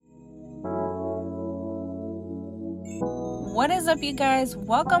What is up, you guys?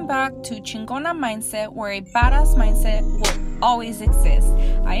 Welcome back to Chingona Mindset, where a badass mindset will always exist.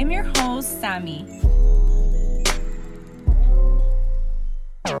 I am your host, Sammy.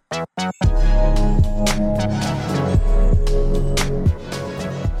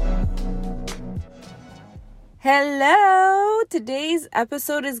 Hello! Today's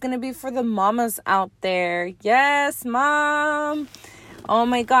episode is going to be for the mamas out there. Yes, mom! Oh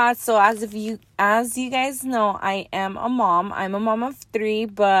my god, so as you guys know, I am a mom. I'm a mom of 3,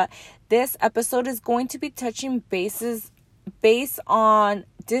 but this episode is going to be touching bases based on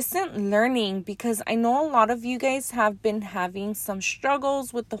distant learning, because I know a lot of you guys have been having some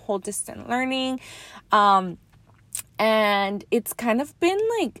struggles with the whole distant learning. And it's kind of been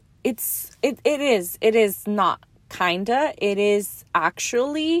like, it is not kinda, it is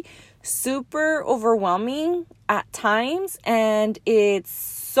actually super overwhelming at times, and it's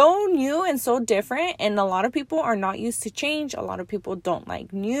so new and so different, and a lot of people are not used to change. A lot of people don't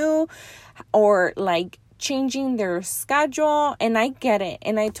like new or like changing their schedule, and I get it,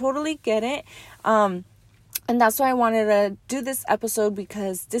 and I totally get it. And that's why I wanted to do this episode,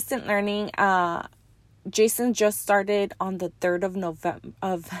 because distant learning, Jason just started on the 3rd of November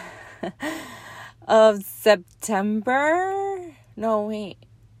of September. No, wait.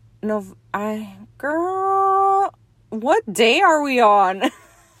 No, girl, what day are we on?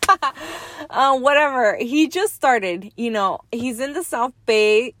 Whatever. He just started, he's in the South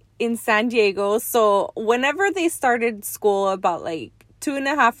Bay in San Diego. So whenever they started school, about like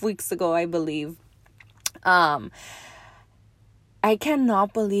 2.5 weeks ago, I believe, I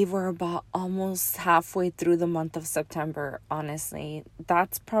cannot believe we're about almost halfway through the month of September, honestly.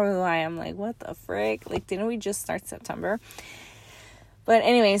 That's probably why I'm like, what the frick? Like, didn't we just start September? But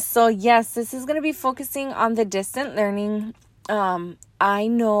anyways, so yes, this is going to be focusing on the distant learning. I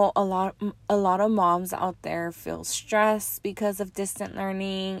know a lot of moms out there feel stressed because of distant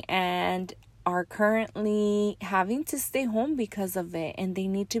learning and are currently having to stay home because of it. And they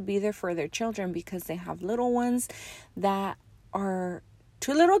need to be there for their children because they have little ones that are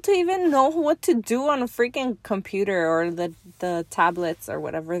too little to even know what to do on a freaking computer or the tablets or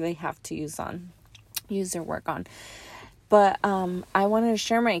whatever they have to use their work on. But I wanted to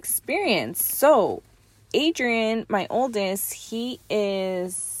share my experience. So Adrian, my oldest, he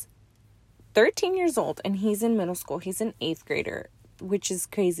is 13 years old and he's in middle school. He's an 8th grader, which is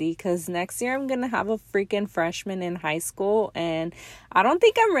crazy because next year I'm going to have a freaking freshman in high school, and I don't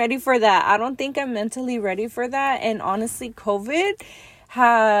think I'm ready for that. I don't think I'm mentally ready for that. And honestly, COVID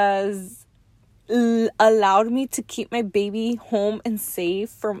has allowed me to keep my baby home and safe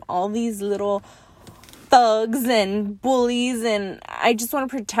from all these little thugs and bullies, and I just want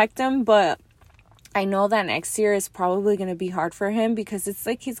to protect him. But I know that next year is probably going to be hard for him, because it's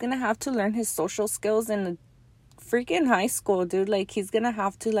like he's going to have to learn his social skills in the freaking high school, dude. Like, he's going to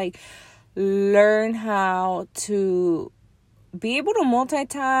have to like learn how to be able to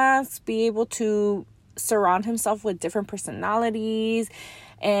multitask, be able to surround himself with different personalities,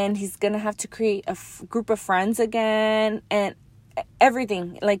 and he's going to have to create a group of friends again, and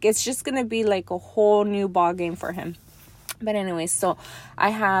everything. Like, it's just gonna be like a whole new ball game for him. But anyways, so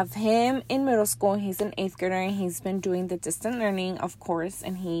I have him in middle school. He's an 8th grader, and he's been doing the distant learning, of course.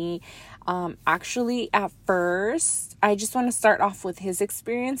 And he actually, at first, I just want to start off with his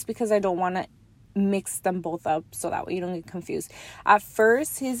experience, because I don't want to mix them both up so that way you don't get confused. At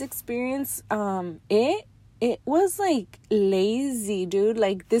first, his experience, it was like lazy, dude.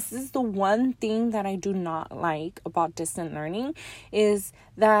 Like, this is the one thing that I do not like about distant learning, is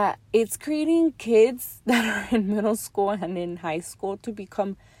that it's creating kids that are in middle school and in high school to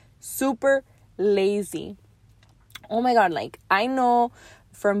become super lazy. Oh my god, like, I know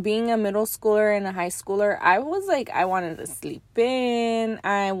from being a middle schooler and a high schooler, I was like, I wanted to sleep in.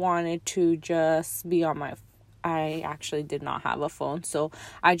 I wanted to just be on my I actually did not have a phone, so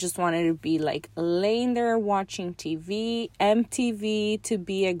I just wanted to be like laying there watching TV, MTV to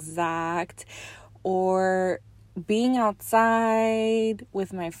be exact, or being outside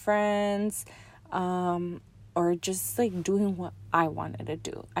with my friends, or just like doing what I wanted to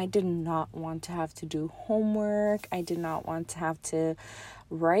do. I did not want to have to do homework. I did not want to have to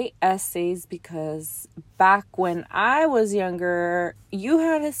write essays, because back when I was younger, you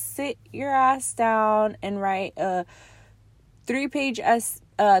had to sit your ass down and write a 3-page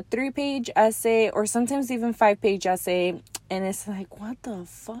essay, or sometimes even 5-page essay, and it's like, what the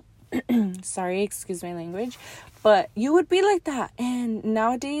fuck? Sorry, excuse my language, but you would be like that. And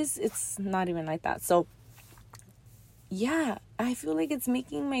nowadays it's not even like that. So yeah, I feel like it's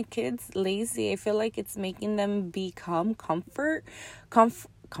making my kids lazy. I feel like it's making them become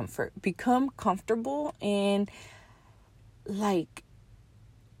become comfortable in like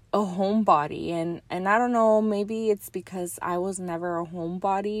a homebody, and I don't know, maybe it's because I was never a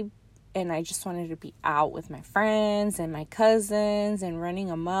homebody and I just wanted to be out with my friends and my cousins and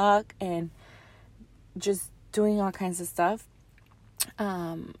running amok and just doing all kinds of stuff.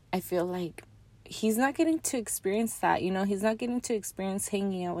 I feel like he's not getting to experience that, he's not getting to experience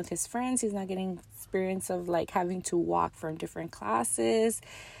hanging out with his friends. He's not getting experience of like having to walk from different classes.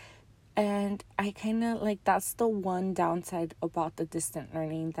 And I kind of like, that's the one downside about the distant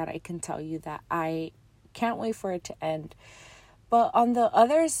learning that I can tell you, that I can't wait for it to end. But on the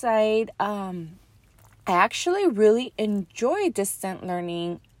other side, I actually really enjoy distant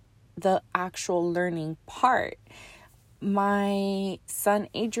learning, the actual learning part. My son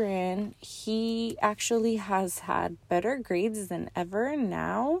Adrian, he actually has had better grades than ever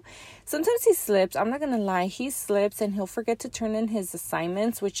now. Sometimes he slips. I'm not going to lie. He slips and he'll forget to turn in his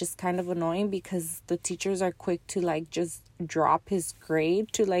assignments, which is kind of annoying because the teachers are quick to like just drop his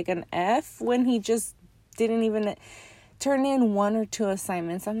grade to like an F when he just didn't even turn in 1 or 2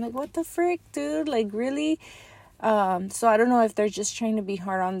 assignments. I'm like, what the frick, dude? Like, really? So I don't know if they're just trying to be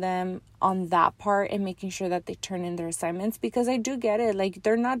hard on them on that part and making sure that they turn in their assignments, because I do get it. Like,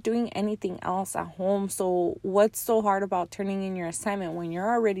 they're not doing anything else at home. So what's so hard about turning in your assignment when you're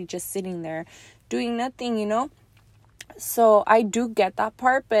already just sitting there doing nothing, So I do get that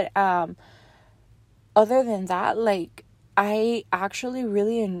part. But other than that, like, I actually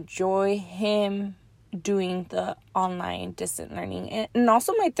really enjoy him doing the online distant learning. And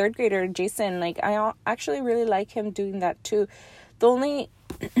also my 3rd grader Jason, like, I actually really like him doing that too. The only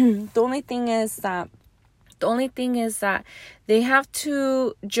thing is that they have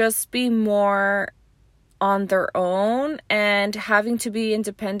to just be more on their own and having to be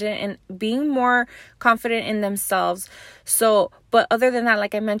independent and being more confident in themselves. So, but other than that,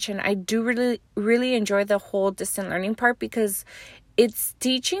 like I mentioned, I do really, really enjoy the whole distant learning part, because it's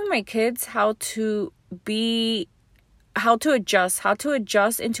teaching my kids how to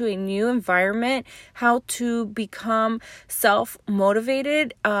adjust into a new environment, how to become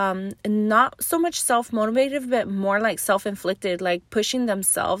self-motivated, not so much self-motivated, but more like self-inflicted, like pushing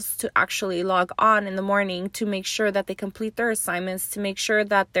themselves to actually log on in the morning to make sure that they complete their assignments, to make sure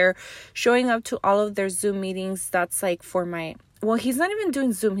that they're showing up to all of their Zoom meetings. That's like he's not even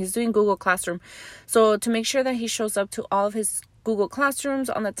doing Zoom, he's doing Google Classroom. So to make sure that he shows up to all of his Google Classrooms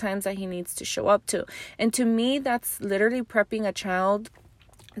on the times that he needs to show up to. And to me, that's literally prepping a child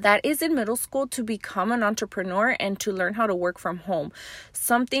that is in middle school to become an entrepreneur and to learn how to work from home.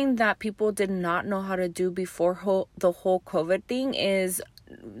 Something that people did not know how to do before the whole COVID thing is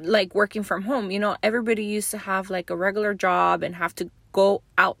like working from home. Everybody used to have like a regular job and have to go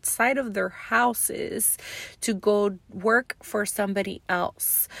outside of their houses to go work for somebody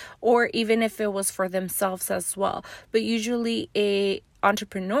else, or even if it was for themselves as well. But usually a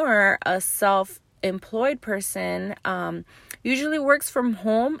entrepreneur, a self-employed person, usually works from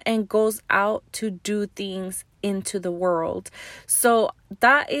home and goes out to do things into the world. So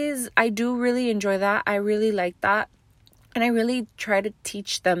I do really enjoy that. I really like that. And I really try to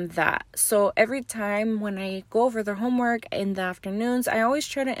teach them that. So every time when I go over their homework in the afternoons, I always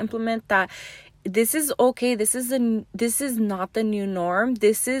try to implement that this is okay. This is not the new norm.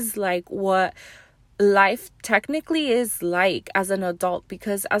 This is like what life technically is like as an adult,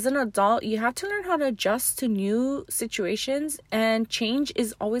 because as an adult you have to learn how to adjust to new situations, and change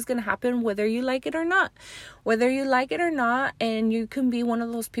is always going to happen whether you like it or not. And you can be one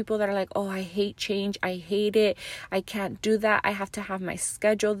of those people that are like, oh, I hate change, I hate it, I can't do that, I have to have my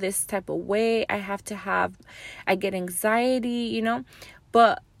schedule this type of way, I get anxiety,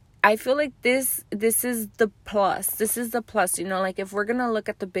 but I feel like this is the plus. Like, if we're going to look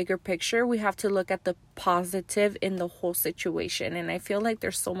at the bigger picture, we have to look at the positive in the whole situation. And I feel like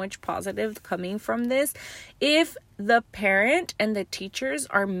there's so much positive coming from this if the parent and the teachers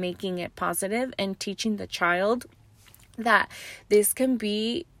are making it positive and teaching the child that this can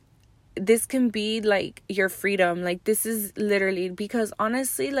be like your freedom. Like, this is literally, because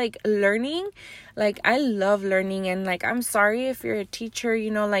honestly, like, learning, like, I love learning. And like, I'm sorry if you're a teacher,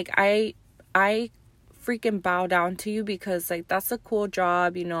 like, I freaking bow down to you, because like, that's a cool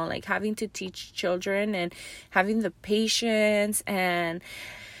job, like having to teach children and having the patience and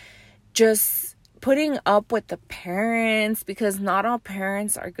just putting up with the parents, because not all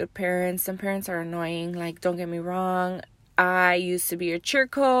parents are good parents. Some parents are annoying. Like, don't get me wrong, I used to be a cheer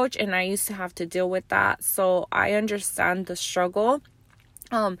coach and I used to have to deal with that. So I understand the struggle.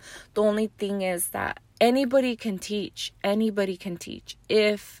 The only thing is that anybody can teach.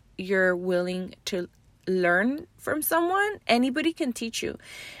 If you're willing to learn from someone, anybody can teach you.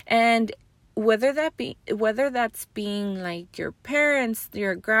 And whether that's being like your parents,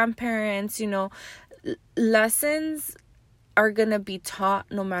 your grandparents, lessons are gonna be taught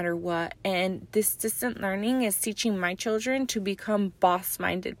no matter what. And this distant learning is teaching my children to become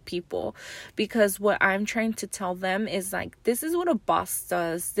boss-minded people, because what I'm trying to tell them is like, this is what a boss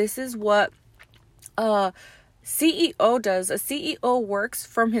does. This is what CEO does. A CEO works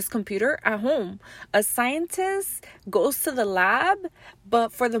from his computer at home. A scientist goes to the lab,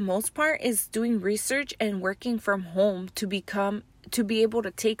 but for the most part is doing research and working from home to be able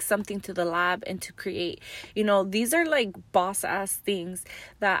to take something to the lab and to create. These are like boss ass things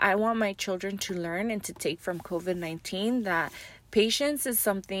that I want my children to learn and to take from COVID-19, that patience is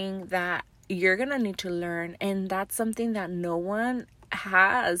something that you're going to need to learn, and that's something that no one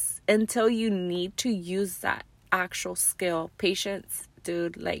has until you need to use that actual skill. Patience,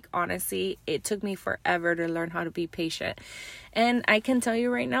 dude, like honestly, it took me forever to learn how to be patient. And I can tell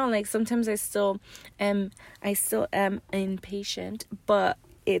you right now, like sometimes I still am impatient, but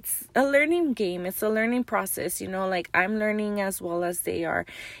it's a learning game. It's a learning process, like I'm learning as well as they are.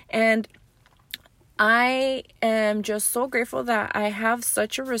 And I am just so grateful that I have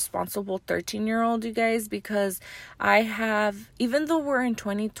such a responsible 13-year-old, you guys, because even though we're in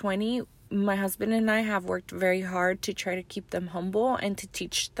 2020, my husband and I have worked very hard to try to keep them humble and to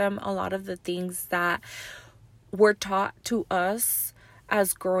teach them a lot of the things that were taught to us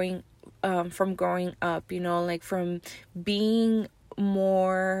as growing up, like from being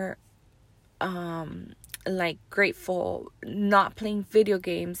more like grateful, not playing video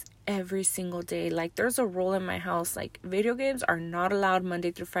games every single day. Like there's a rule in my house, like video games are not allowed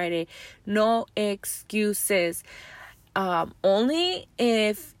Monday through Friday. No excuses. Only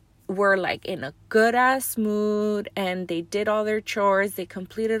if we're like in a good ass mood and they did all their chores, they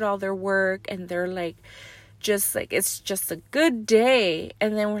completed all their work, and they're like just like it's just a good day,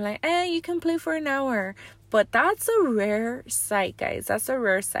 and then we're like, you can play for an hour. But that's a rare sight, guys. That's a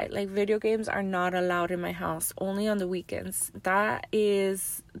rare sight. Like video games are not allowed in my house, only on the weekends.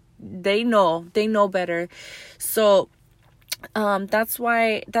 They know better. So that's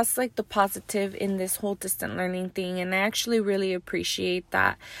like the positive in this whole distant learning thing. And I actually really appreciate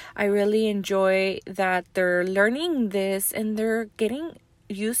that. I really enjoy that they're learning this and they're getting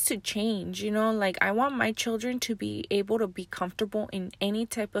used to change. Like I want my children to be able to be comfortable in any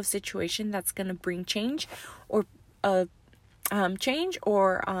type of situation that's going to bring change or a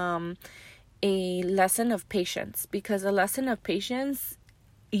lesson of patience, because a lesson of patience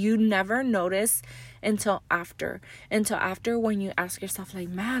you never notice until after when you ask yourself like,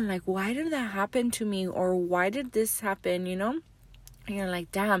 man, like why did that happen to me, or why did this happen, and you're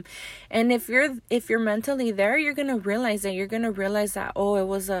like, damn. And if you're mentally there, you're gonna realize that oh, it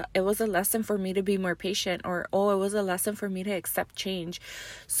was a lesson for me to be more patient, or oh, it was a lesson for me to accept change.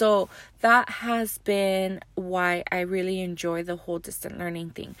 So that has been why I really enjoy the whole distant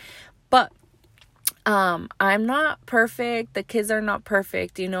learning thing. But I'm not perfect. The kids are not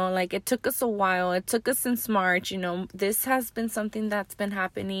perfect, like it took us a while. It took us since March, this has been something that's been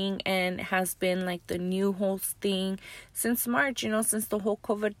happening and has been like the new whole thing since March, since the whole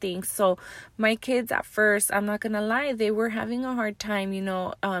COVID thing. So my kids at first, I'm not gonna lie, they were having a hard time,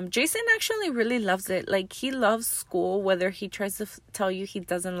 Jason actually really loves it. Like he loves school, whether he tries to tell you he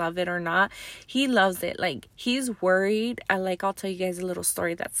doesn't love it or not, he loves it. Like he's worried. I'll tell you guys a little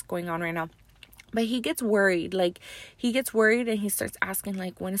story that's going on right now. But he gets worried, and he starts asking,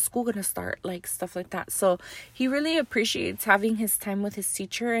 like, when is school going to start? Like, stuff like that. So he really appreciates having his time with his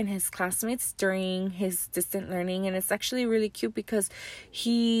teacher and his classmates during his distant learning. And it's actually really cute because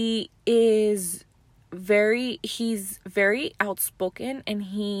he's very outspoken,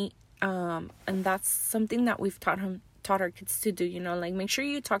 and and that's something that we've taught our kids to do, like make sure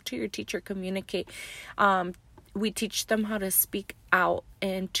you talk to your teacher, communicate. We teach them how to speak out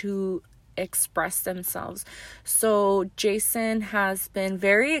and to express themselves. So Jason has been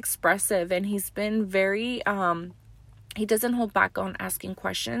very expressive, and he's been very he doesn't hold back on asking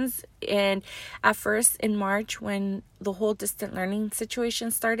questions. And at first in March, when the whole distant learning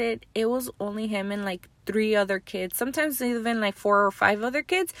situation started, it was only him and like 3 other kids, sometimes even like 4 or 5 other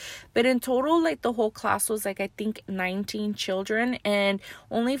kids, but in total, like the whole class was like I think 19 children, and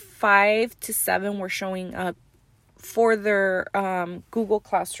only 5 to 7 were showing up for their Google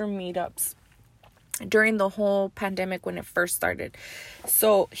Classroom meetups during the whole pandemic when it first started.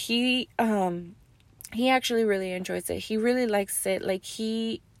 So he actually really enjoys it. He really likes it. Like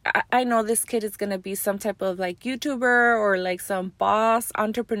I know this kid is gonna be some type of like YouTuber or like some boss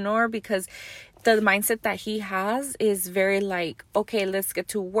entrepreneur, because the mindset that he has is very like, okay, let's get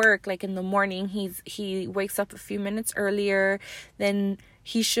to work. Like in the morning, he wakes up a few minutes earlier, then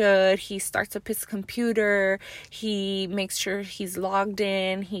he starts up his computer, he makes sure he's logged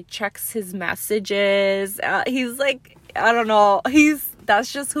in, he checks his messages. He's like, I don't know,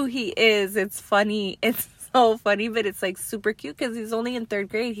 that's just who he is. It's funny. It's so funny, but it's like super cute because he's only in 3rd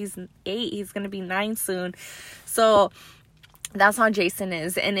grade. He's 8. He's gonna be 9 soon. So that's how Jason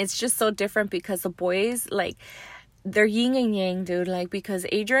is. And it's just so different because the boys, like, they're yin and yang, dude. Like, because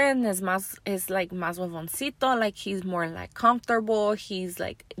Adrian is like más huevoncito. Like, he's more like comfortable. He's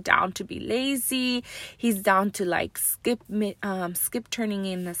like down to be lazy. He's down to like skip turning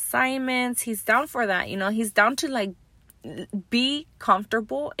in assignments. He's down for that, you know. He's down to like be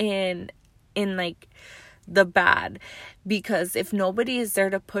comfortable in like the bad, because if nobody is there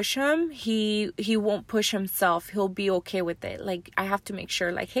to push him, he won't push himself. He'll be okay with it. Like, I have to make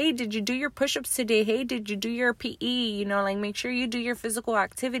sure, like, hey, did you do your push-ups today? Hey, did you do your PE? You know, like, make sure you do your physical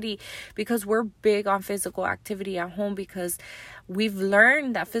activity, because we're big on physical activity at home, because we've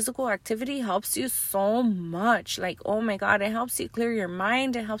learned that physical activity helps you so much. Like, oh my God, it helps you clear your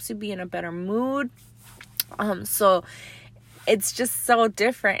mind. It helps you be in a better mood. So it's just so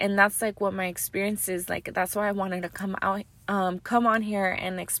different, and that's like what my experience is. Like, that's why I wanted to come on here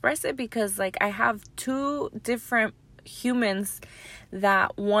and express it, because like I have 2 different humans,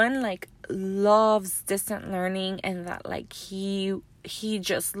 that one like loves distant learning, and that like he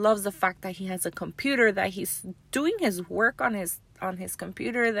just loves the fact that he has a computer, that he's doing his work on his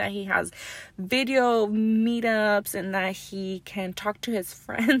computer, that he has video meetups, and that he can talk to his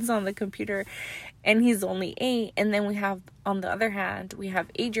friends on the computer, and he's only 8. And then we have, on the other hand, we have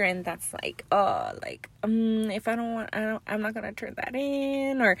Adrian, that's like, if I'm not gonna turn that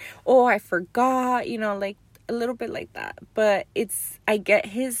in, or I forgot, you know, like a little bit like that. But I get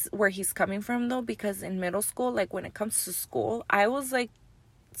where he's coming from though, because in middle school, like when it comes to school, I was like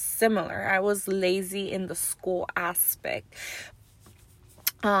similar. I was lazy in the school aspect.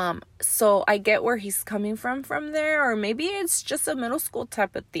 So I get where he's coming from there, or maybe it's just a middle school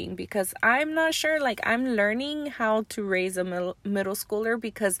type of thing, because I'm not sure. Like, I'm learning how to raise a middle schooler,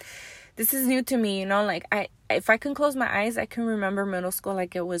 because this is new to me, you know. Like, if I can close my eyes, I can remember middle school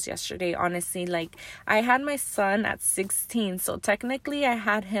like it was yesterday, honestly. Like, I had my son at 16, so technically I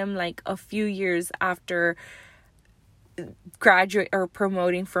had him like a few years after graduate or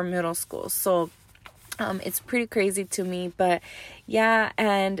promoting from middle school. So it's pretty crazy to me, but yeah,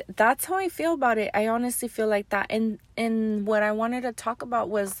 and that's how I feel about it. I honestly feel like that. And what I wanted to talk about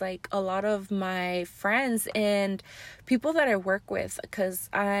was like a lot of my friends and people that I work with, because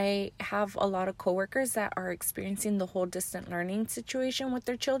I have a lot of coworkers that are experiencing the whole distant learning situation with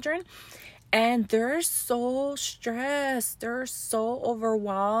their children. And they're so stressed. They're so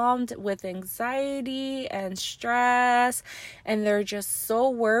overwhelmed with anxiety and stress. And they're just so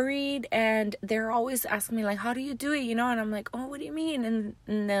worried. And they're always asking me, like, how do you do it? You know? And I'm like, oh, what do you mean? And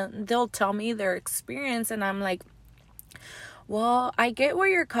then they'll tell me their experience. And I'm like, well, I get where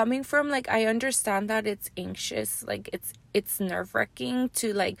you're coming from. Like, I understand that it's anxious. Like, it's nerve-wracking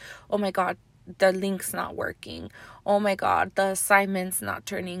to like, oh my God, the link's not working. Oh my God, the assignment's not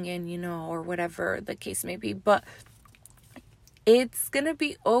turning in, you know, or whatever the case may be. But it's gonna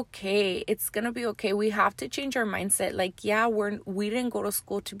be okay. It's gonna be okay. We have to change our mindset. Like, yeah, we didn't go to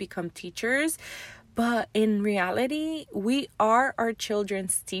school to become teachers, but in reality, we are our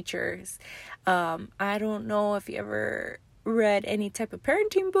children's teachers. I don't know if you ever read any type of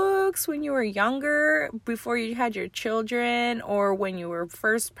parenting books when you were younger, before you had your children, or when you were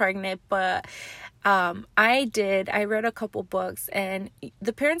first pregnant, but I read a couple books, and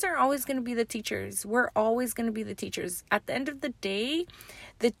the parents are always going to be the teachers. We're always going to be the teachers. At the end of the day,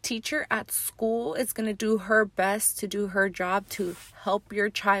 the teacher at school is going to do her best to do her job to help your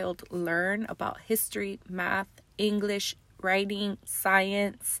child learn about history, math, English, writing,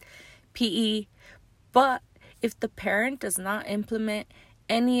 science, PE. But if the parent does not implement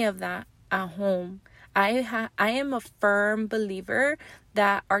any of that at home, I am a firm believer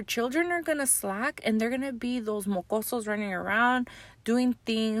that our children are going to slack, and they're going to be those mocosos running around doing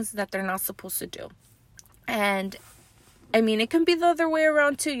things that they're not supposed to do. And I mean, it can be the other way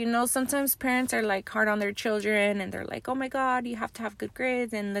around too. You know, sometimes parents are like hard on their children, and they're like, oh my God, you have to have good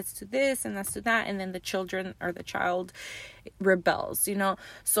grades, and let's do this and let's do that. And then the child rebels, you know.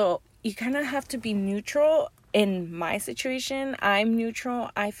 So you kind of have to be neutral. In my situation, I'm neutral.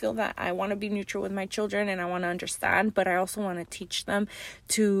 I feel that I want to be neutral with my children, and I want to understand, but I also want to teach them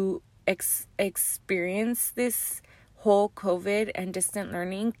to experience this whole COVID and distant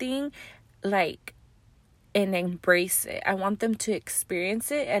learning thing, like, and embrace it. I want them to experience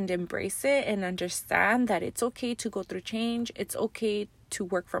it and embrace it and understand that it's okay to go through change. It's okay to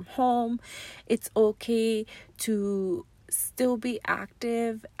work from home. It's okay to still be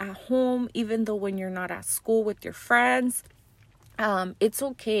active at home, even though when you're not at school with your friends. It's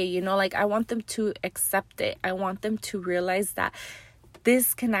okay, you know, like I want them to accept it. I want them to realize that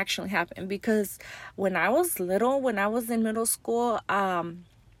this can actually happen, because when I was little, when I was in middle school,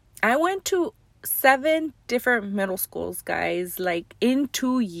 I went to 7 different middle schools, guys, like in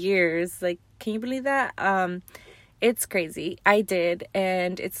 2 years. Like, can you believe that? It's crazy. I did,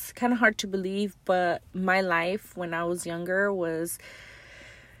 and it's kind of hard to believe, but my life when I was younger was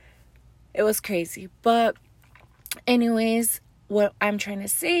crazy. But anyways, what I'm trying to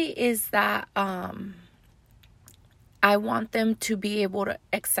say is that I want them to be able to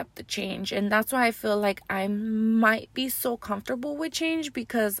accept the change. And that's why I feel like I might be so comfortable with change,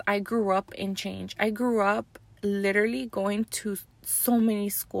 because I grew up in change. I grew up literally going to so many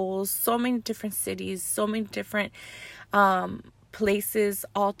schools, so many different cities, so many different places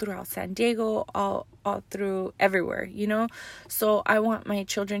all throughout San Diego, all through everywhere, you know. So I want my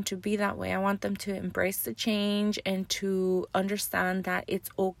children to be that way. I want them to embrace the change and to understand that it's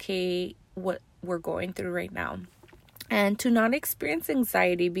okay what we're going through right now, and to not experience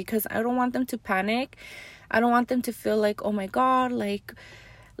anxiety, because I don't want them to panic. I don't want them to feel like, oh my God, like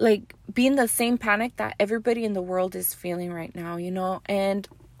be in the same panic that everybody in the world is feeling right now, you know. And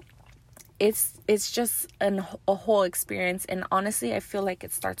it's just a whole experience. And honestly, I feel like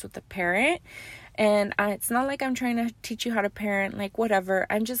it starts with the parent. And it's not like I'm trying to teach you how to parent, like whatever.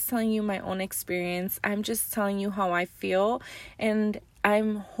 I'm just telling you my own experience. I'm just telling you how I feel. And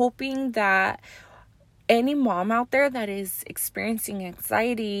I'm hoping that any mom out there that is experiencing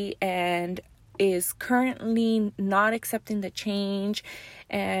anxiety and is currently not accepting the change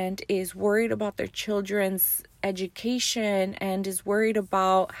and is worried about their children's education and is worried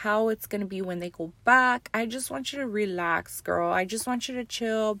about how it's going to be when they go back, I just want you to relax, girl. I just want you to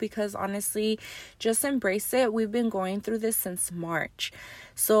chill, because honestly, just embrace it. We've been going through this since March.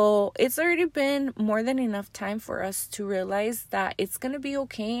 So it's already been more than enough time for us to realize that it's going to be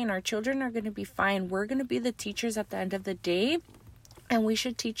okay and our children are going to be fine. We're going to be the teachers at the end of the day. And we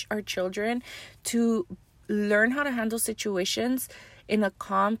should teach our children to learn how to handle situations in a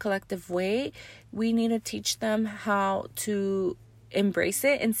calm, collective way. We need to teach them how to embrace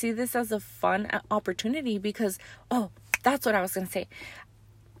it and see this as a fun opportunity, because, that's what I was going to say.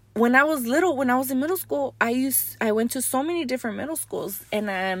 When I was little, when I was in middle school, I went to so many different middle schools,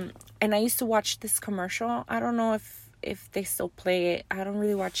 and I used to watch this commercial. I don't know if they still play it. I don't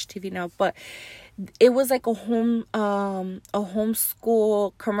really watch TV now, but it was like a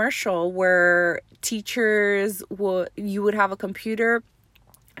homeschool commercial where teachers you would have a computer,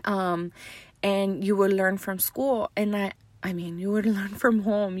 and you would learn from school. And I mean, you would learn from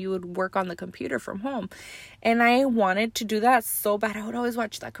home. You would work on the computer from home. And I wanted to do that so bad. I would always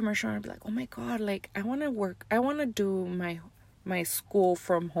watch that commercial and I'd be like, oh my God, like I want to do my school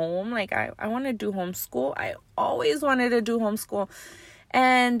from home. Like I want to do homeschool. I always wanted to do homeschool.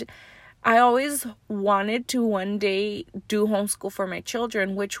 And I always wanted to one day do homeschool for my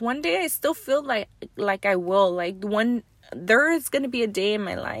children, which one day I still feel like I will. Like there is going to be a day in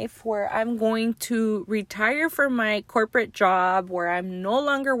my life where I'm going to retire from my corporate job, where I'm no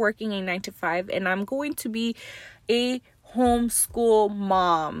longer working a 9-to-5, and I'm going to be a homeschool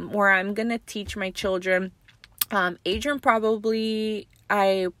mom, where I'm going to teach my children. Adrian probably,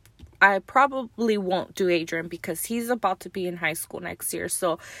 I probably won't do Adrian because he's about to be in high school next year.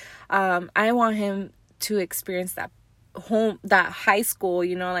 So, I want him to experience that high school,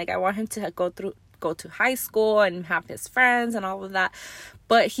 you know, like I want him to go to high school and have his friends and all of that.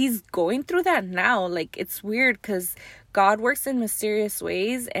 But he's going through that now. Like, it's weird because God works in mysterious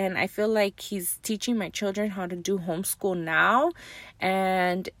ways, and I feel like he's teaching my children how to do homeschool now,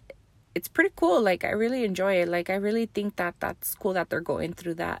 and it's pretty cool. Like, I really enjoy it. Like, I really think that that's cool that they're going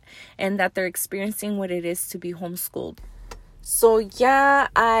through that and that they're experiencing what it is to be homeschooled. So yeah,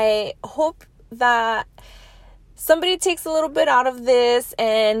 I hope that somebody takes a little bit out of this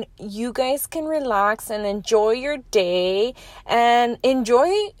and you guys can relax and enjoy your day and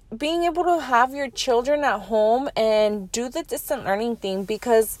enjoy being able to have your children at home and do the distant learning thing,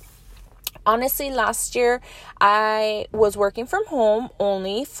 because honestly, last year I was working from home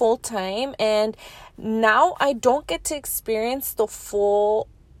only full time, and now I don't get to experience the full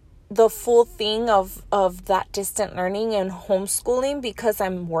thing of that distant learning and homeschooling because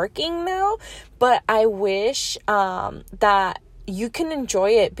I'm working now. But I wish that you can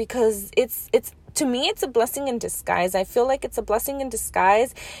enjoy it, because it's to me, it's a blessing in disguise. I feel like it's a blessing in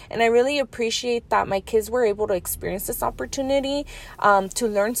disguise, and I really appreciate that my kids were able to experience this opportunity to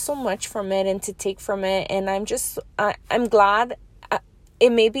learn so much from it and to take from it. And I'm glad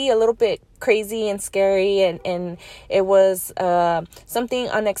it may be a little bit crazy and scary, and it was something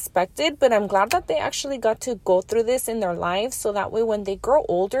unexpected, but I'm glad that they actually got to go through this in their lives, so that way when they grow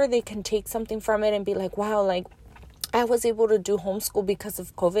older, they can take something from it and be like, wow, like I was able to do homeschool because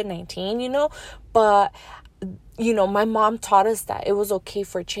of COVID-19, but my mom taught us that it was okay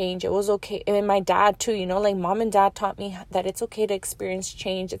for change. It was okay. And my dad too, like mom and dad taught me that it's okay to experience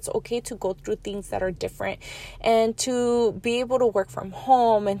change. It's okay to go through things that are different, and to be able to work from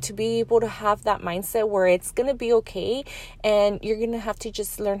home, and to be able to have that mindset where it's going to be okay. And you're going to have to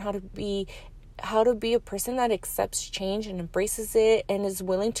just learn how to be a person that accepts change and embraces it and is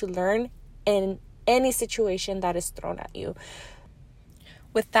willing to learn in any situation that is thrown at you.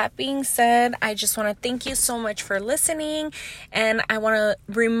 With that being said, I just want to thank you so much for listening, and I want to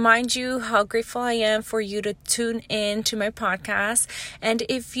remind you how grateful I am for you to tune in to my podcast. And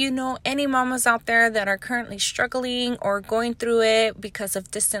if you know any mamas out there that are currently struggling or going through it because of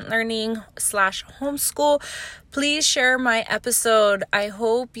distant learning / homeschool, please share my episode. I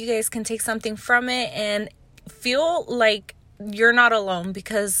hope you guys can take something from it and feel like you're not alone,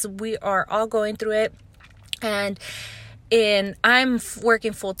 because we are all going through it. And I'm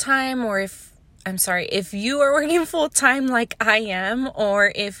working full time, or if you are working full time like I am,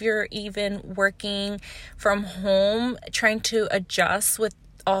 or if you're even working from home, trying to adjust with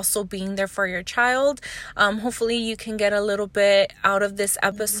also being there for your child. Hopefully you can get a little bit out of this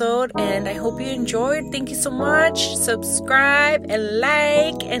episode, and I hope you enjoyed. Thank you so much. Subscribe and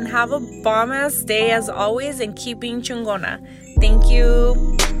like, and have a bomb ass day as always, and keep being chungona. Thank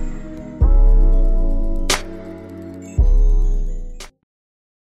you.